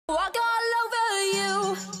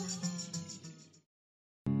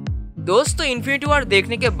दोस्तों infinity war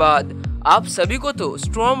देखने के बाद आप सभी को तो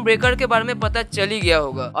स्टॉर्म ब्रेकर के बारे में पता चल ही गया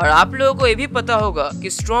होगा और आप लोगों को ये भी पता होगा कि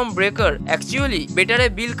storm breaker actually better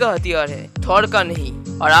bill का हथियार है, थॉर का नहीं।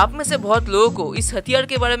 और आप में से बहुत लोगों को इस हथियार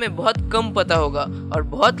के बारे में बहुत कम पता होगा और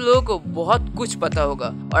बहुत लोगों को बहुत कुछ पता होगा।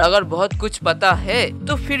 और अगर बहुत कुछ पता है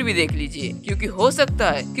तो फिर भी देख लीजिए, क्योंकि हो सकता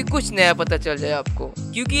है कि कुछ नया पता चल जाए आपको।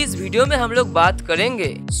 क्योंकि इस वीडियो में हम लोग बात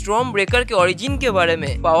करेंगे स्टॉर्म ब्रेकर के ओरिजिन के बारे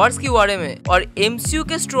में, पावर्स के बारे में और एमसीयू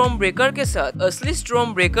के स्टॉर्म ब्रेकर के साथ असली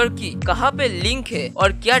स्टॉर्म ब्रेकर की कहाँ पे लिंक है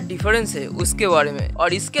और क्या डिफरेंस है उसके बारे में।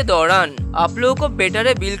 और इसके दौरान आप लोगों को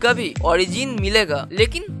बेटर बिल का भी ओरिजिन मिलेगा,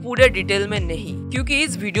 लेकिन पूरे डिटेल में नहीं, क्योंकि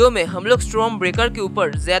इस वीडियो में हम लोग स्टॉर्म ब्रेकर के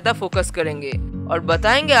ऊपर ज्यादा फोकस करेंगे और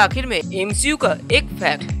बताएंगे आखिर में एमसीयू का एक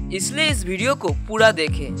फैक्ट। इसलिए इस वीडियो को पूरा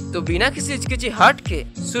देखें। तो बिना किसी हिचकिचाहट के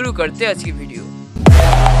शुरू करते हैं आज की वीडियो।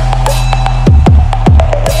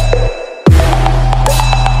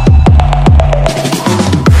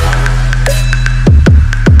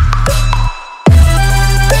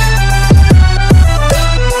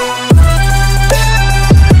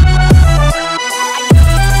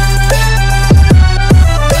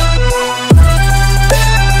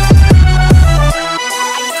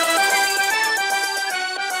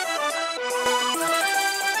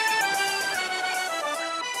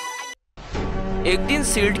 एक दिन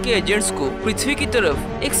शील्ड के एजेंट्स को पृथ्वी की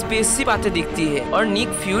तरफ एक स्पेसशिप आते दिखती है और निक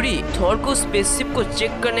फ्यूरी थॉर को स्पेसशिप को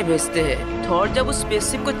चेक करने भेजते हैं। थॉर जब उस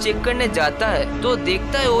स्पेसशिप को चेक करने जाता है तो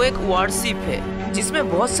देखता है वो एक वारशिप है जिसमें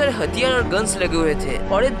बहुत सारे हथियार और गन्स लगे हुए थे।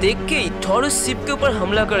 और ये देख के थॉर उस शिप के ऊपर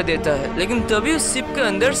हमला कर देता है, लेकिन तभी उस शिप के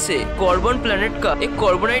अंदर से कॉर्बन प्लेनेट का एक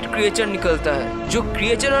कॉर्बोनाइट क्रिएचर निकलता है, जो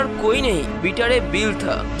क्रिएचर और कोई नहीं बेटर बिल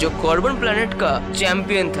था, जो कॉर्बन प्लेनेट का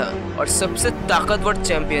चैंपियन था और सबसे ताकतवर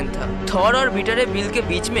चैंपियन था। थॉर और बेटर बिल के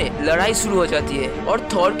बीच में लड़ाई शुरू हो जाती है और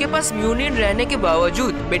थॉर के पास म्योनिर रहने के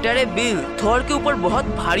बावजूद बेटर बिल थॉर के ऊपर बहुत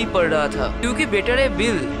भारी पड़ रहा था, क्योंकि बेटर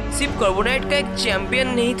बिल सिर्फ कार्बोनाइट का एक चैंपियन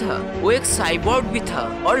नहीं था, वो एक साइबॉर्ग भी था।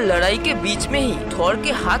 और लड़ाई के बीच में ही थॉर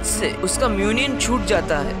के हाथ से उसका म्योनिर छूट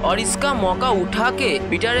जाता है और इसका मौका उठा के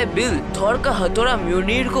बेटर बिल थॉर का हथौड़ा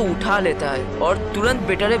म्योनिर को उठा लेता है और तुरंत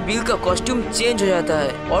बेटर बिल का कॉस्ट्यूम चेंज हो जाता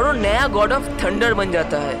है और वो नया गॉड ऑफ थंडर बन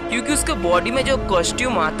जाता है, क्योंकि उसके बॉडी में जो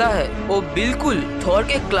कॉस्ट्यूम आता है वो बिल्कुल थॉर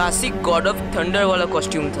के क्लासिक गॉड ऑफ थंडर वाला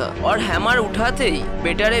कॉस्ट्यूम था। और हैमर उठाते ही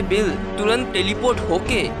बेटर बिल तुरंत टेलीपोर्ट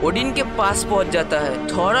होके ओडिन के पास पहुंच जाता है।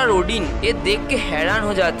 थॉर और ओडिन ये देख के हैरान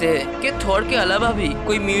हो जाते हैं कि थॉर के अलावा भी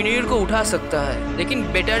कोई म्योनिर को उठा सकता है, लेकिन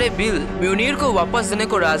बेटर बिल म्योनिर को वापस देने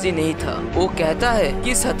को राजी नहीं था। वो कहता है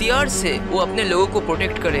कि इस हथियार से वो अपने लोगों को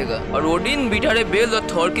प्रोटेक्ट करेगा। और ओडिन बेटर बिल और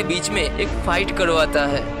थॉर के बीच में एक फाइट करवाता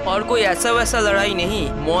है और कोई ऐसा वैसा लड़ाई नहीं,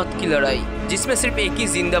 मौत की लड़ाई, जिसमें सिर्फ एक ही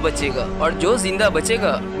जिंदा बचेगा और जो जिंदा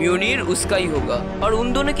बचेगा म्योनिर उसका ही होगा। और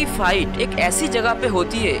उन दोनों की फाइट एक ऐसी जगह पे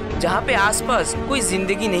होती है जहाँ पे आसपास कोई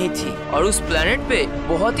जिंदगी नहीं थी और उस प्लेनेट पे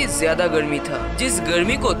बहुत ही ज्यादा गर्मी था, जिस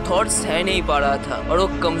गर्मी को थॉर सह नहीं पा रहा था और वो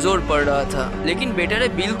कमजोर पड़ रहा था। लेकिन बेटर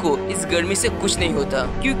बिल को इस गर्मी से कुछ नहीं होता,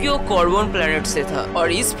 क्योंकि वो कॉर्बन प्लेनेट से था।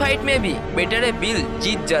 और इस फाइट में भी बेटर बिल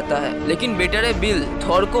जीत जाता है, लेकिन बेटर बिल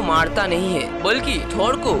थॉर को मारता नहीं है, बल्कि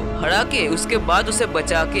थॉर को हरा के उसके बाद उसे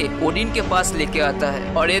बचा के ओडिन के पास लेके आता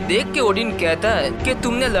है। और ये देख के ओडिन कहता है कि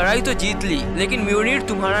तुमने लड़ाई तो जीत ली, लेकिन म्योनिर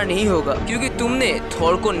तुम्हारा नहीं होगा, क्योंकि तुमने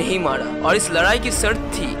थॉर को नहीं मारा और इस लड़ाई की शर्त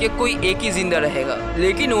थी कि कोई एक ही जिंदा रहेगा।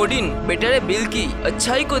 लेकिन ओडिन बेटर बिल की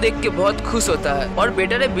अच्छाई को देख के बहुत खुश होता है और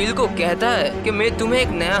बेटर बिल को कहता है कि मैं तुम्हें एक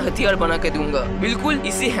नया हथियार बना के दूंगा, बिल्कुल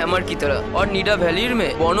इसी हैमर की तरह। और निडावेलिर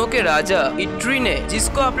में वनों के राजा इट्री ने,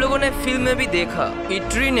 जिसको आप लोगों ने फिल्म में भी देखा,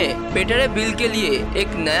 इट्री ने बेटर बिल के लिए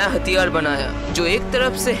एक नया हथियार बनाया, जो एक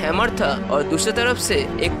तरफ से हैमर था और दूसरी तरफ से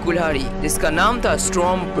एक कुल्हाड़ी, जिसका नाम था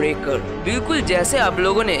स्ट्रॉम्ब्रेकर, बिल्कुल जैसे आप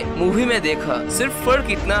लोगों ने मूवी में देखा। सिर्फ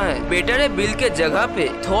फर्क इतना है, बेटर बिल के जगह पे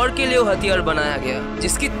थॉर के लिए वो हथियार बनाया गया,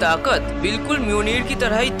 जिसकी ताकत बिल्कुल म्योनिर की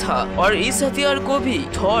तरह ही था। और इस हथियार को भी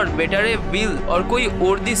थॉर, बेटर बिल और कोई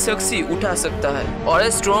और दी शख्स ही उठा सकता है। और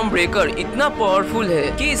स्ट्रॉम्ब्रेकर इतना पावरफुल है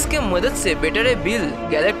कि इसके मदद से बेटर बिल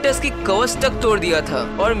गैलेक्टस की कवच तक तोड़ दिया था।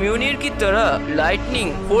 और म्योनिर की तरह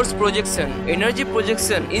lightning, force projection, energy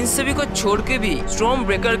projection, इन सभी को छोड़ के भी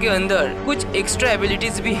स्टॉर्मब्रेकर के अंदर कुछ एक्स्ट्रा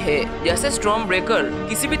एबिलिटीज भी है, जैसे स्टॉर्मब्रेकर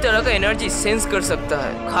किसी भी तरह का एनर्जी सेंस कर सकता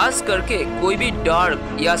है, खास करके कोई भी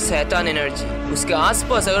डार्क या शैतान एनर्जी। उसके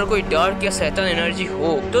आसपास अगर कोई डार्क या शैतान एनर्जी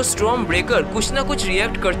हो तो स्टॉर्मब्रेकर कुछ न कुछ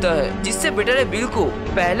रिएक्ट करता है, जिससे बेटा रे बिल को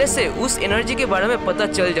पहले से उस एनर्जी के बारे में पता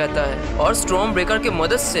चल जाता है और स्टॉर्मब्रेकर की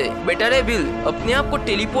मदद से बेटा रे बिल अपने आप को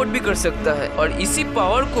टेलीपोर्ट भी कर सकता है। और इसी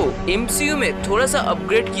पावर को MCU में थोड़ा सा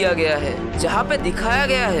अपग्रेड किया गया है, जहाँ पे दिखाया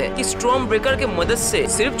गया है कि स्टॉर्मब्रेकर के मदद से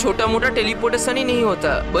सिर्फ छोटा मोटा टेलीपोर्टेशन ही नहीं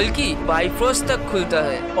होता बल्कि बाइफ्रोस्ट तक खुलता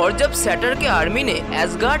है। और जब सैटर्न के आर्मी ने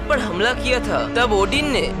एसगार्ड पर हमला किया था तब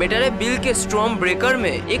ओडिन ने बेटा रे बिल के स्टॉर्मब्रेकर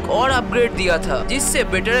में एक और अपग्रेड दिया था, जिससे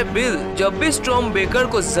बेटा रे बिल जब भी स्टॉर्मब्रेकर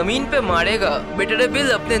को जमीन पे मारेगा बेटा रे बिल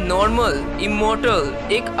अपने नॉर्मल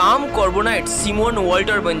इमोर्टल एक आम कोर्बोनाइट सिमोन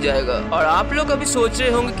वॉल्टर बन जाएगा। और आप लोग अभी सोच रहे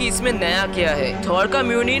होंगे कि इसमें नया क्या है। थॉर का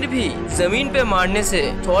म्योनिर भी जमीन पे मारने से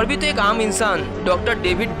थॉर भी तो एक आम इंसान डॉक्टर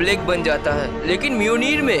डेविड ब्लेक बन जाता है, लेकिन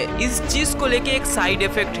म्योनिर में इस चीज को लेके एक साइड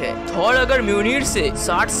इफेक्ट है। थॉर अगर म्योनिर से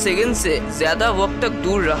 60 सेकंड से ज्यादा वक्त तक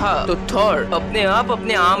दूर रहा तो थॉर अपने आप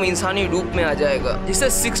अपने आम इंसानी रूप में आ जाएगा, जिसे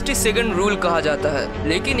 60 सेकंड रूल कहा जाता है।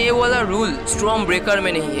 लेकिन ये वाला रूल स्टॉर्मब्रेकर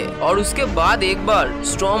में नहीं है। और उसके बाद एक बार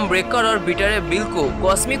स्टॉर्मब्रेकर और बेटा रे बिल को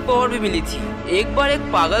कॉस्मिक पावर भी मिली थी। एक बार एक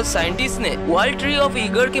पागल साइंटिस्ट ने वाइल्ड ट्री ऑफ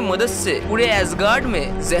ईगर की मदद से पूरे एसगार्ड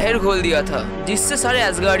में जहर घोल दिया था, जिससे सारे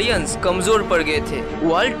एसगार्डियंस कमजोर पड़ गए थे।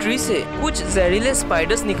 वाइल्ड ट्री से कुछ जहरीले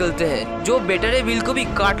स्पाइडर्स निकलते हैं जो बेटा रे बिल को भी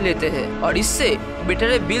काट लेते हैं और इससे बेटा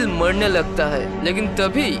रे बिल मरने लगता है। लेकिन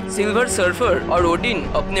तभी सिल्वर सर्फर और ओडिन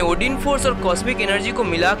अपने ओडिन फोर्स और कॉस्मिक एनर्जी को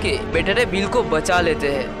मिला के बेटा रे बिल को बचा लेते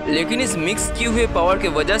हैं। लेकिन इस मिक्स किए हुए पावर के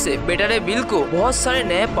वजह से बेटा रे बिल को बहुत सारे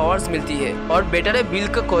नए पावर्स मिलती है और बेटा रे बिल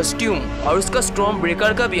का कॉस्ट्यूम और उसका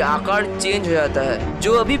स्टॉर्मब्रेकर का भी आकार चेंज हो जाता है,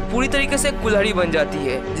 जो अभी पूरी तरीके से कुल्हाड़ी बन जाती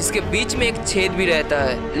है जिसके बीच में एक छेद भी रहता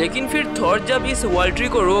है। लेकिन फिर थॉर जब इस वाइल्ड ट्री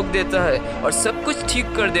को रोक देता है और सब कुछ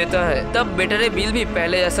ठीक कर देता है तब बेटा रे बिल भी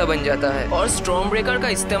पहले जैसा बन जाता है। और स्टॉर्मब्रेकर का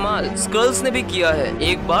इस्तेमाल स्कल्स ने भी किया है।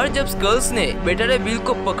 एक बार जब स्कल्स ने बेटा रे बिल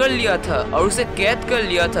को पकड़ लिया था और उसे कैद कर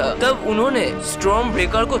लिया था तब उन्होंने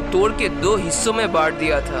स्टॉर्मब्रेकर को तोड़ के 2 हिस्सों में बांट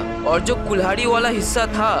दिया था और जो कुल्हाड़ी वाला हिस्सा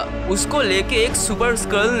था उसको लेके एक सुपर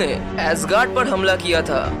स्कल ने एसगार्ड पर हमला किया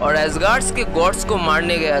था और एसगार्ड्स के गॉड्स को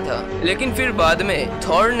मारने गया था। लेकिन फिर बाद में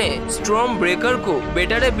थॉर ने स्टॉर्मब्रेकर को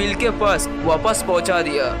बेटा रे बिल के पास वापस पहुंचा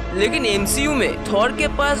दिया। लेकिन MCU में थॉर के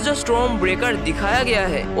पास जो स्टॉर्मब्रेकर दिखाया गया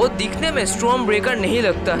है वो दिखने में स्टॉर्मब्रेकर नहीं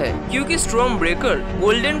लगता है, क्योंकि स्टॉर्मब्रेकर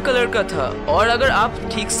गोल्डन कलर का था और अगर आप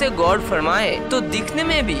ठीक से गौर फरमाए तो दिखने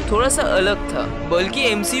में भी थोड़ा सा अलग था। बल्कि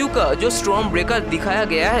MCU का जो स्टॉर्मब्रेकर दिखाया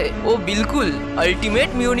गया है वो बिल्कुल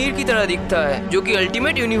अल्टीमेट म्योनिर की तरह दिखता है, जो कि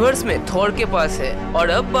अल्टीमेट यूनिवर्स में थॉर के पास है। और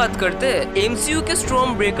अब बात करते हैं MCU के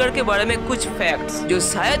स्टॉर्मब्रेकर के बारे में कुछ फैक्ट्स जो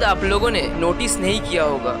शायद आप लोगों ने नोटिस नहीं किया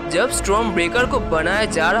होगा। जब स्टॉर्मब्रेकर को बनाया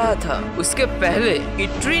जा रहा था उसके पहले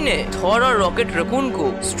इट्री ने थॉर और रॉकेट रकून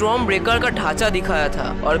को स्टॉर्मब्रेकर का ढांचा दिखाया था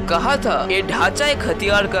और कहा था ये ढांचा एक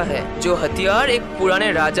हथियार का है, जो हथियार एक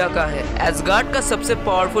पुराने राजा का है, एसगार्ड का सबसे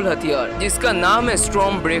पावरफुल हथियार जिसका नाम है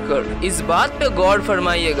स्टॉर्मब्रेकर। इस बात पे गौर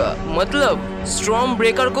फरमाइएगा, मतलब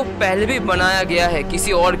स्टॉर्मब्रेकर को पहले भी बनाया गया है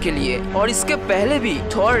किसी और के लिए और इसके पहले भी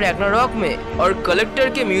थॉर रैग्नारॉक में और कलेक्टर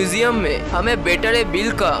के म्यूजियम में हमें बेटा रे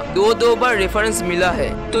बिल का 2 बार रेफरेंस मिला है।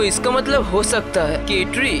 तो इसका मतलब हो सकता है कि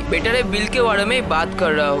इट्री बेटा रे बिल के बारे में बात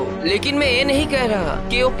कर रहा हो। लेकिन मैं ये नहीं कह रहा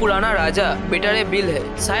कि वो पुराना राजा बेटा रे बिल है,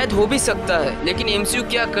 शायद हो भी सकता है, लेकिन MCU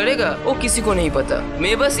क्या करेगा वो किसी को नहीं पता।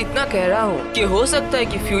 मैं बस इतना कह रहा हूँ कि हो सकता है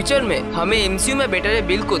कि फ्यूचर में हमें MCU में बेटा रे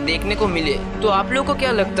बिल को देखने को मिले। तो आप लोगों को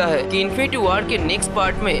क्या लगता है कि इन्फिनिटी वॉर के नेक्स्ट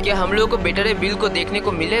पार्ट में क्या हम लोगों को बेटा रे बिल को देखने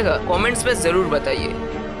को मिलेगा? कमेंट्स में जरूर बताइए।